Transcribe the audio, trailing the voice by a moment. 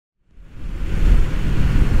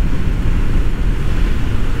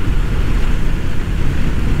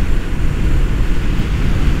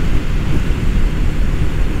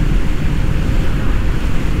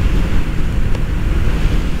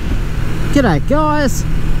G'day guys,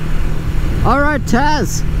 alright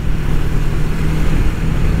Taz,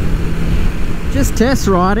 just test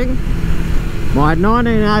riding my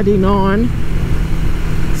 1989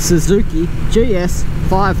 Suzuki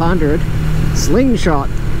GS500 Slingshot.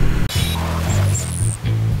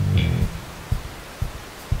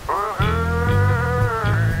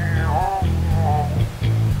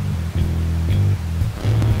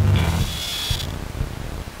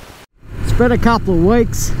 It's been a couple of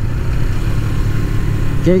weeks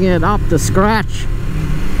getting it up to scratch,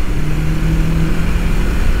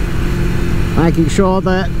 making sure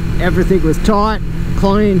that everything was tight,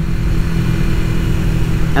 clean,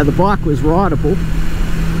 and the bike was rideable.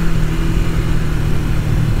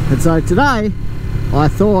 And so today I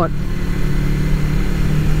thought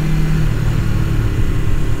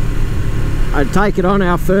I'd take it on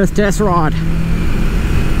our first test ride.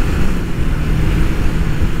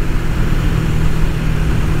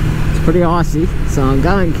 Pretty icy, so I'm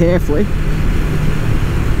going carefully,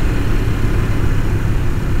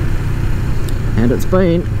 and it's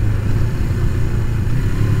been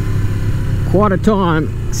quite a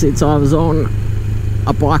time since I was on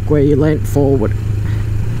a bike where you leant forward.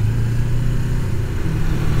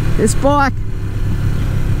 This bike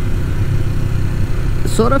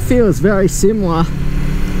sort of feels very similar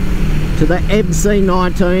to the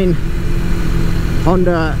MC19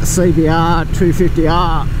 Honda CBR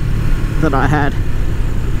 250R that I had.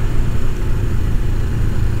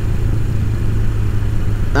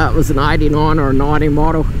 That was an 89 or a 90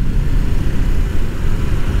 model.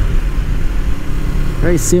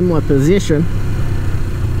 Very similar position.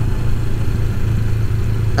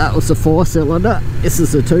 That was a 4-cylinder. This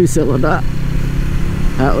is a 2-cylinder.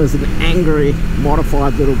 That was an angry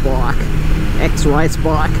modified little bike, ex-race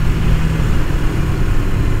bike.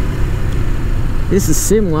 This is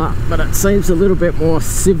similar, but it seems a little bit more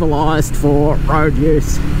civilized for road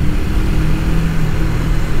use.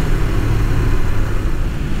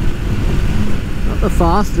 Not the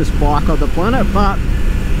fastest bike on the planet, but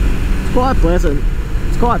it's quite pleasant.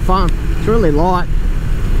 It's quite fun. It's really light.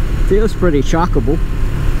 Feels pretty chuckable.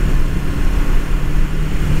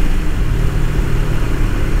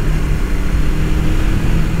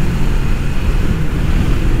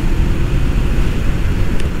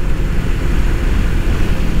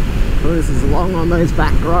 Cruises along on these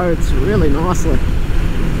back roads really nicely.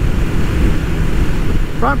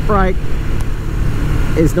 Front brake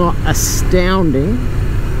is not astounding.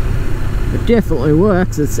 It definitely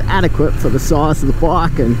works. It's adequate for the size of the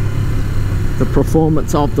bike and the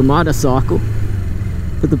performance of the motorcycle.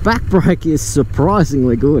 But the back brake is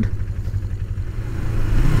surprisingly good.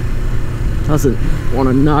 Doesn't want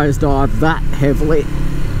to nosedive that heavily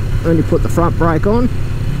when you put the front brake on.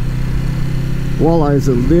 Wallows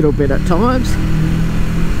a little bit at times.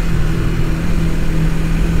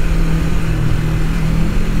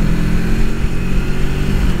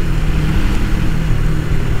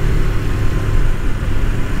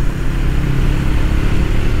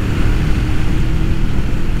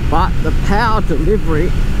 But the power delivery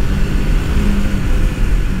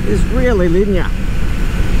is really linear,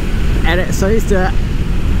 and it seems to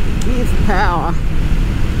give power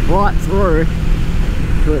right through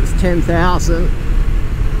to its 10,000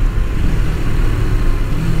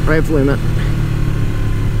 rev limit.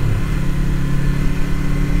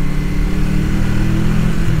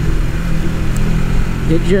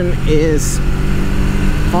 Engine is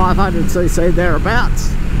 500cc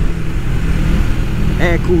thereabouts,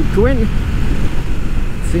 air-cooled twin,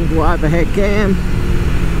 single overhead cam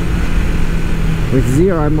with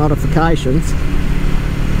 0 modifications.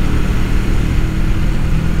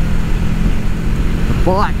 The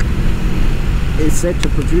bike is said to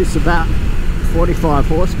produce about 45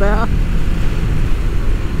 horsepower.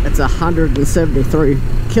 It's 173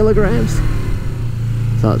 kilograms,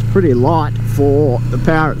 so it's pretty light for the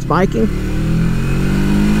power it's making.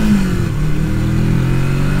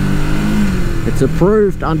 It's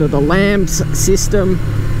approved under the LAMS system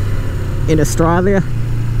in Australia,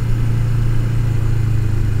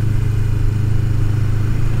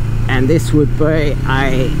 and this would be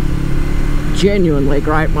a genuinely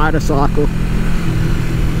great motorcycle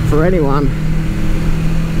for anyone,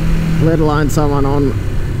 let alone someone on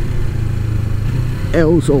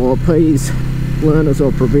L's or P's, learners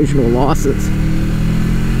or provisional license.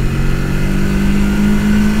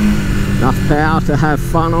 Enough power to have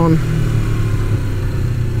fun on,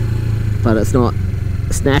 but it's not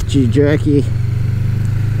snatchy, jerky,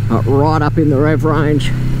 not right up in the rev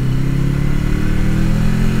range.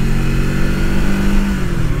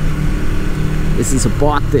 This is a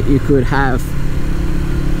bike that you could have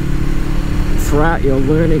throughout your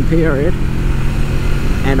learning period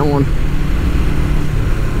and on.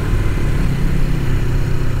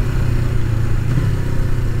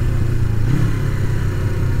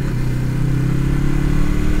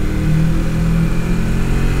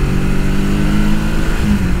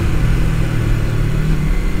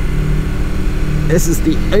 This is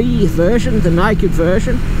the E version, the naked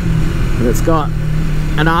version, and it's got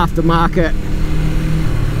an aftermarket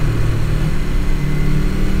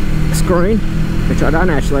screen, which I don't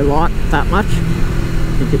actually like that much.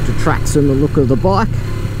 I think it detracts from the look of the bike,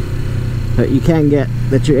 but you can get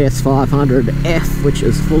the GS500F, which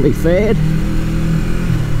is fully fared,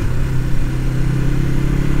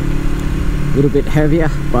 a little bit heavier,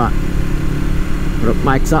 but what it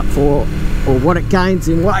makes up for, or what it gains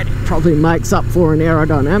in weight, it probably makes up for in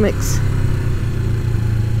aerodynamics.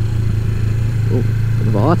 Oh, bit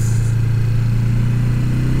of ice.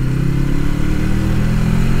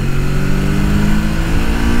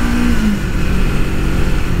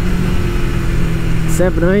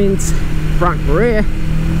 '17s front and rear,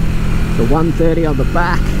 the 130 on the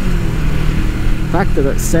back. The fact that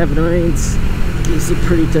it's 17s gives you a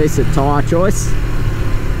pretty decent tyre choice.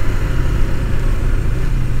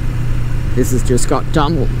 This has just got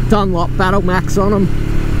Dunlop Battle Max on them,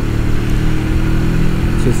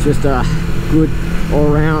 which is just a good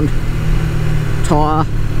all-round tyre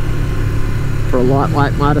for a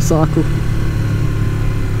lightweight motorcycle.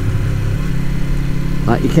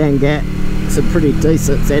 But you can get some pretty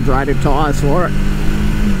decent Z-rated tyres for it.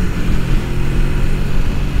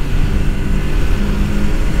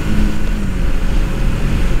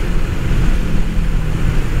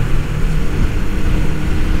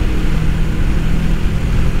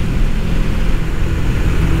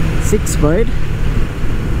 Six-speed.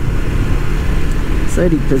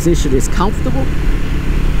 Seating position is comfortable.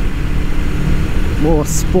 More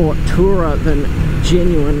sport tourer than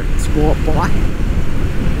genuine sport bike.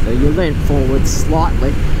 So you lean forward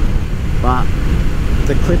slightly, but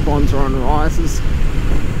the clip-ons are on risers.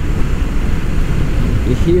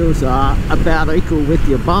 Your heels are about equal with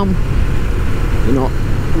your bum. You're not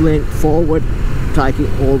leant forward, taking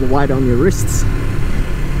all the weight on your wrists.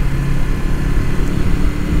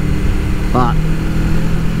 But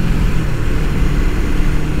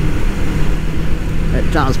it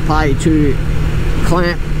does pay to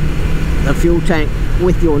clamp the fuel tank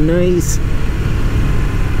with your knees,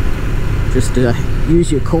 just to use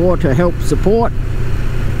your core to help support,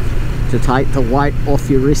 to take the weight off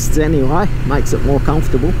your wrists anyway, makes it more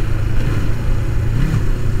comfortable.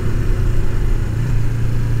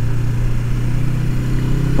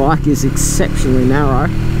 Bike is exceptionally narrow.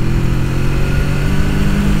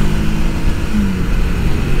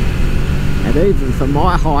 And even for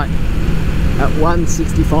my height, at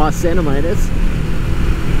 165 centimeters,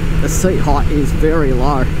 the seat height is very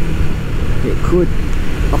low. It could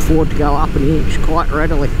afford to go up an inch quite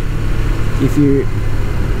readily, give you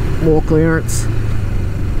more clearance,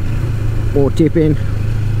 more tip in.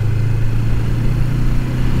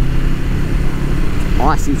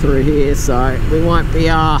 Icy through here, so we won't be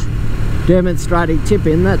demonstrating tip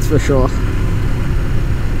in, that's for sure.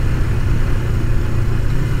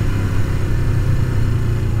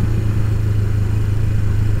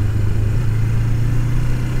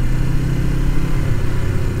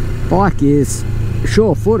 Bike is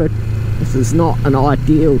sure-footed. This is not an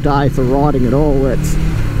ideal day for riding at all. It's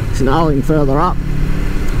snowing further up.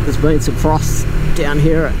 There's been some frost down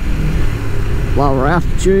here at lower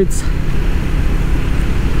altitudes.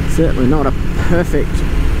 Certainly not a perfect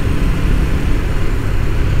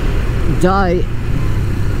day.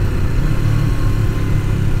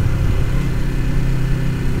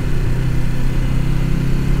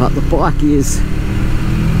 But the bike is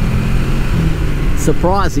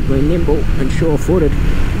surprisingly nimble and sure-footed.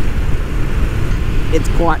 It's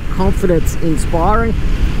quite confidence-inspiring.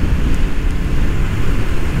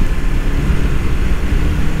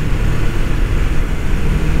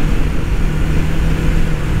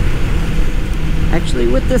 Actually,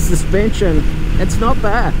 with the suspension, it's not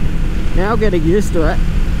bad. Now getting used to it.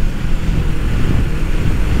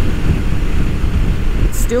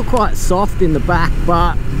 It's still quite soft in the back,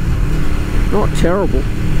 but not terrible.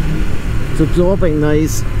 It's absorbing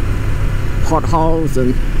these potholes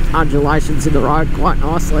and undulations in the road quite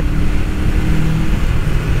nicely.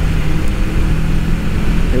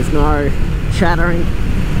 There's no chattering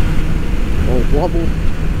or wobble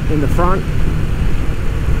in the front.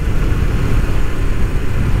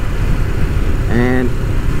 And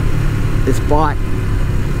this bike,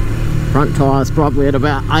 front tyre is probably at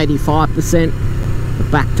about 85%. The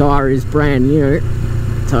back tyre is brand new,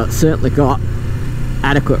 so it's certainly got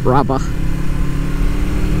adequate rubber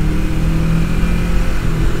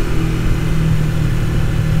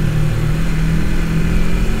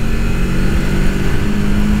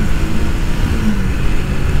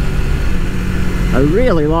I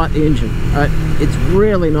really like the engine. It's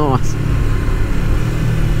really nice.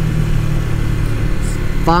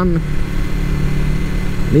 It's fun,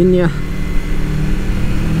 linear.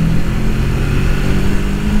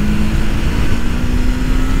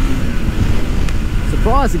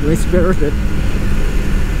 Surprisingly spirited.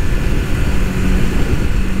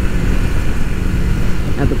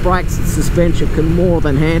 And the brakes and suspension can more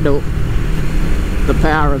than handle the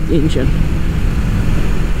power of the engine.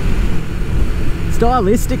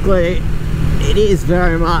 Stylistically, it is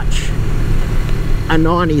very much a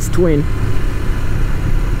 90s twin.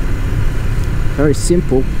 Very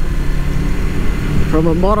simple. From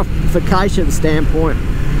a modification standpoint,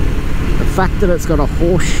 the fact that it's got a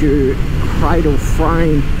horseshoe cradle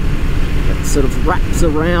frame that sort of wraps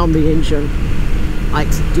around the engine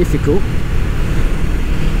makes it difficult.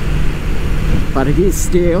 But it is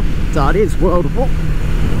steel, so it is weldable.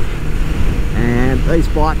 And these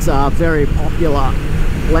bikes are very popular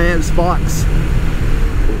Lambs bikes.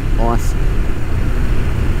 Nice.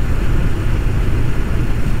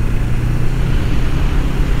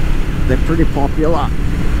 They're pretty popular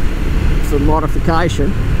for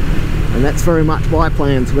modification, and that's very much my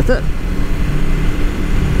plans with it.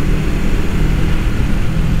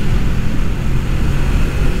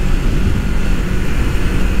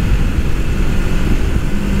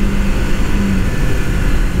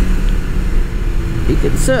 You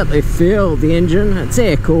can certainly feel the engine. It's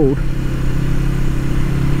air cooled.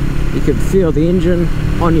 You can feel the engine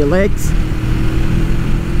on your legs.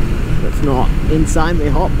 It's not insanely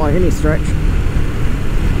hot by any stretch.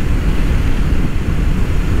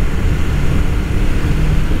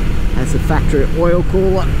 Has a factory oil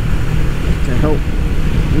cooler to help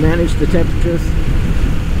manage the temperatures.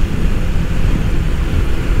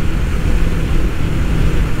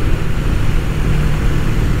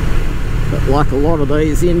 But like a lot of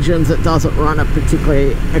these engines, it doesn't run a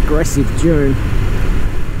particularly aggressive tune.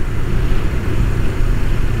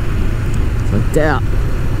 So I doubt,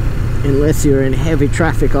 unless you're in heavy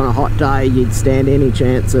traffic on a hot day, you'd stand any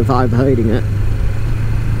chance of overheating it.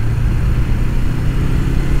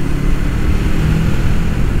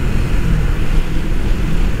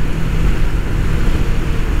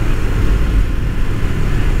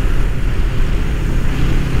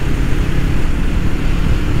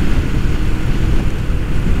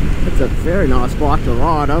 It's a very nice bike to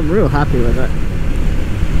ride. I'm real happy with it.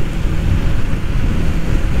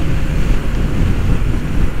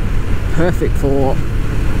 Perfect for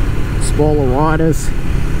smaller riders,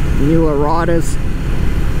 newer riders.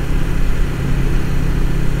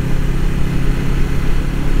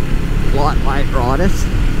 Lightweight riders.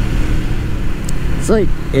 Seat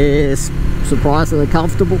is surprisingly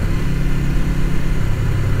comfortable.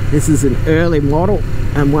 This is an early model,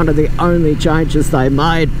 and one of the only changes they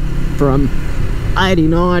made from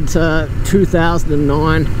 89 to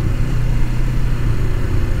 2009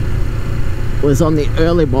 was on the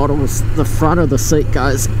early models, the front of the seat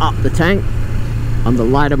goes up the tank. On the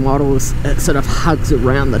later models, it sort of hugs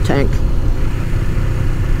around the tank.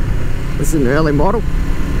 This is an early model,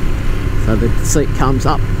 so the seat comes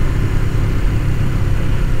up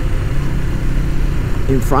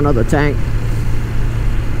in front of the tank,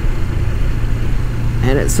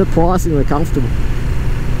 and it's surprisingly comfortable.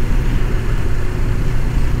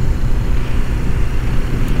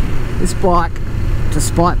 This bike,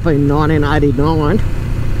 despite being 1989,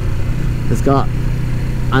 has got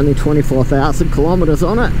only 24,000 kilometers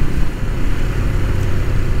on it.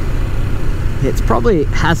 It probably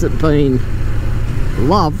hasn't been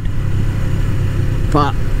loved,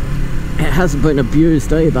 but it hasn't been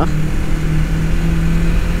abused either.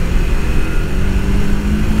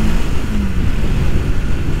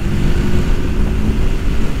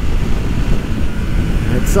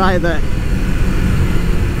 I'd say that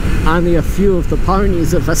only a few of the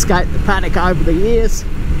ponies have escaped the paddock over the years.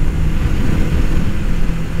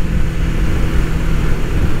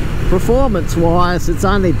 Performance wise, it's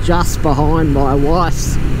only just behind my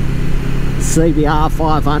wife's CBR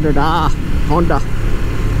 500R Honda.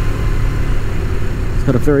 It's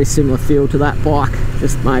got a very similar feel to that bike,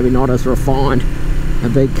 just maybe not as refined,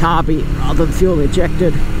 and being carby rather than fuel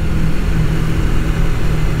injected.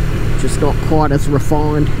 Just not quite as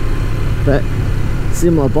refined, but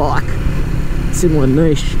similar bike, similar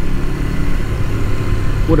niche,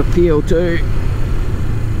 would appeal to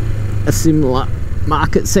a similar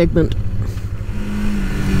market segment.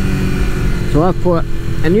 So I've put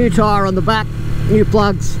a new tyre on the back, new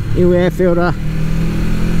plugs, new air filter,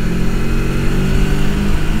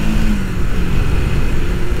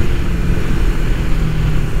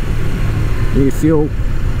 new fuel,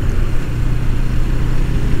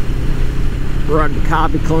 run the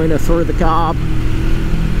carby cleaner through the carb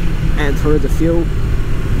and through the fuel.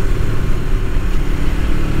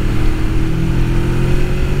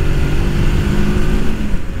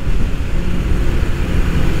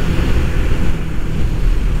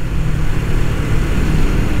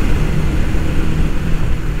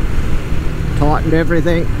 Tightened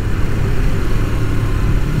everything,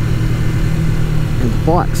 and the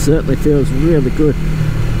bike certainly feels really good.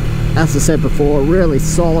 As I said before, really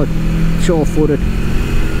solid, sure-footed.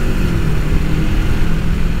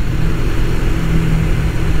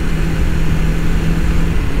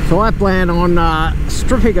 So I plan on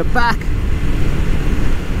stripping it back,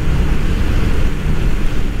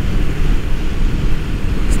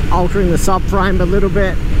 altering the subframe a little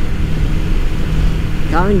bit,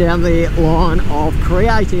 going down the line of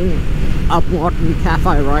creating a modern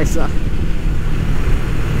cafe racer.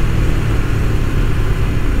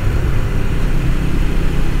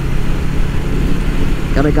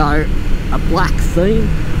 Gonna go a black theme.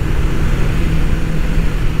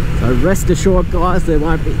 So rest assured guys, there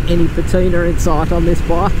won't be any patina in sight on this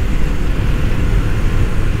bike.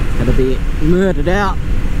 It's gonna be murdered out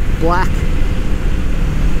black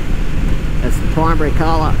as the primary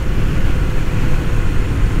colour.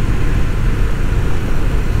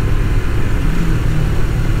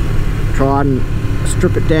 Try and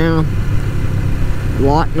strip it down,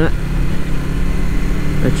 lighten it,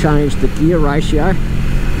 and change the gear ratio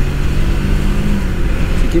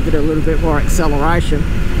to give it a little bit more acceleration.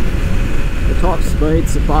 The top speed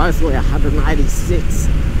supposedly 186,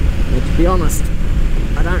 and to be honest,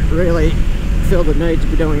 I don't really feel the need to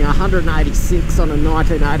be doing 186 on a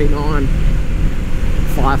 1989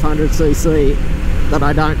 500cc that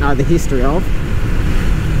I don't know the history of.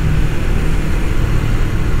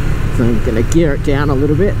 So I'm going to gear it down a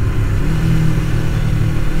little bit,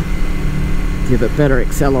 give it better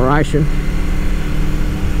acceleration.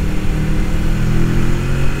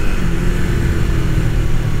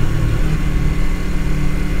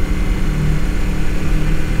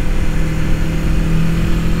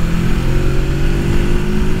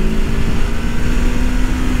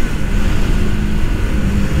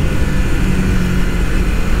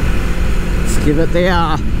 Let's give it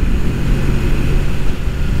the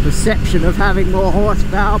perception of having more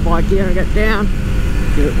horsepower by gearing it down,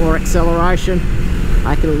 give it more acceleration,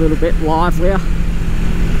 make it a little bit livelier.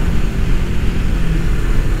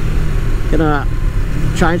 Gonna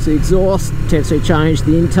change the exhaust, potentially change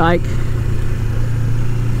the intake,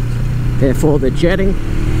 therefore the jetting.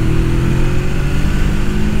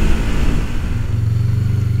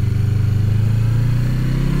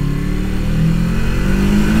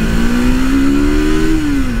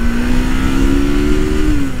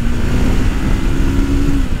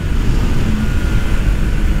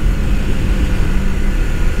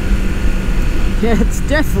 Yeah, it's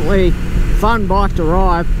definitely a fun bike to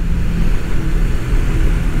ride.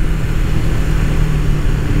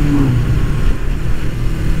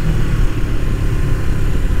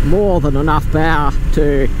 More than enough power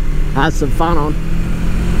to have some fun on.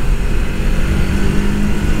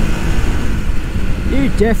 You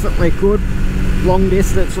definitely could long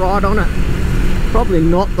distance ride on it. Probably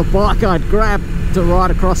not the bike I'd grab to ride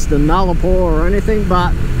across the Nullarbor or anything,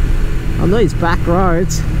 but on these back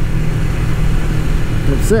roads,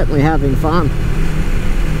 I'm certainly having fun.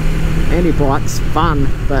 Any bike's fun,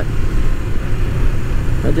 but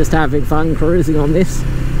I'm just having fun cruising on this.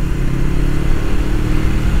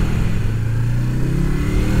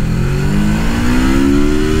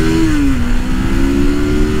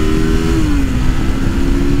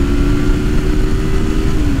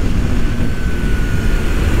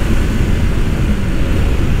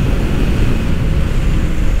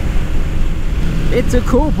 It's a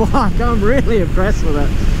cool bike, I'm really impressed with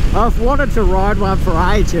it. I've wanted to ride one for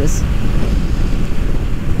ages.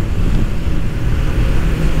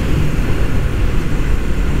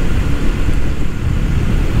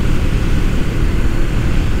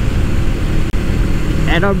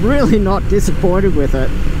 And I'm really not disappointed with it.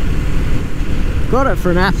 Got it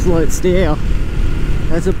for an absolute steal.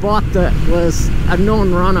 It's a bike that was a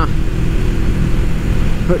non-runner.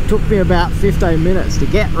 It took me about 15 minutes to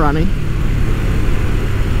get running.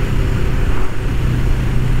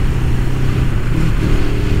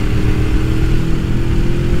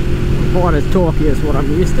 Quite as torquey as what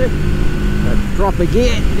I'm used to. But drop a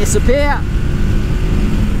gear, disappear.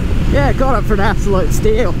 Yeah, got it for an absolute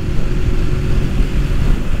steal.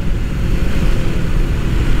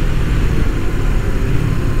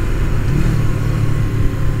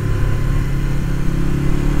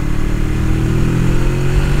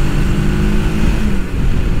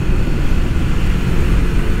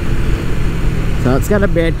 So it's going to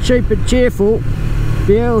be a cheap and cheerful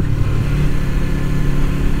build.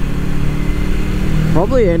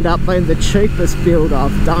 Probably end up being the cheapest build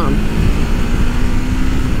I've done.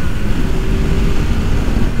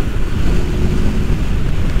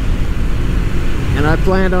 And I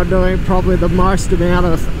plan on doing probably the most amount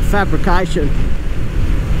of fabrication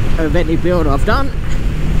of any build I've done.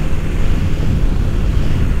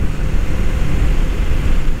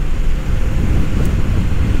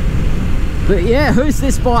 But yeah, who's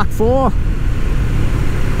this bike for?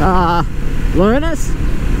 Learners,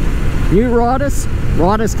 new riders,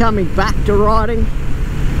 riders coming back to riding,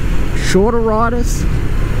 shorter riders,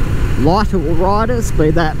 lighter riders,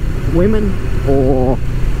 be that women or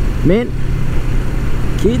men,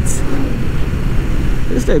 kids.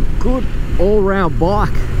 Just a good all-round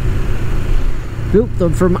bike. Built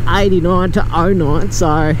them from 89 to 09,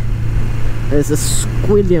 so there's a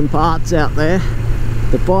squillion parts out there.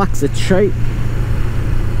 The bikes are cheap.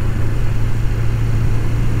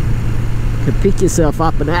 You can pick yourself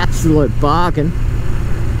up an absolute bargain.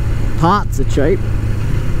 Parts are cheap.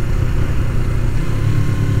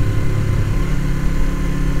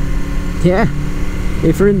 Yeah,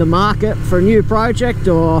 if you're in the market for a new project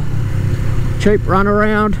or cheap run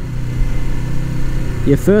around,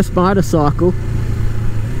 your first motorcycle,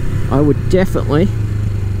 I would definitely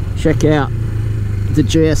check out the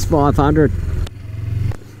GS500.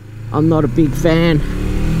 I'm not a big fan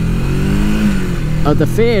of the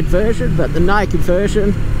faired version, but the naked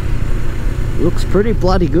version looks pretty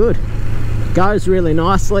bloody good. Goes really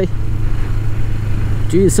nicely.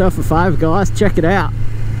 Do yourself a favour, guys, check it out.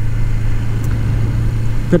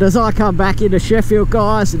 But as I come back into Sheffield,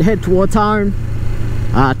 guys, and head towards home,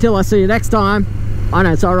 till I see you next time, I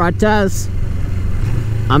know it's alright, Taz.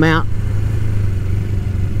 I'm out.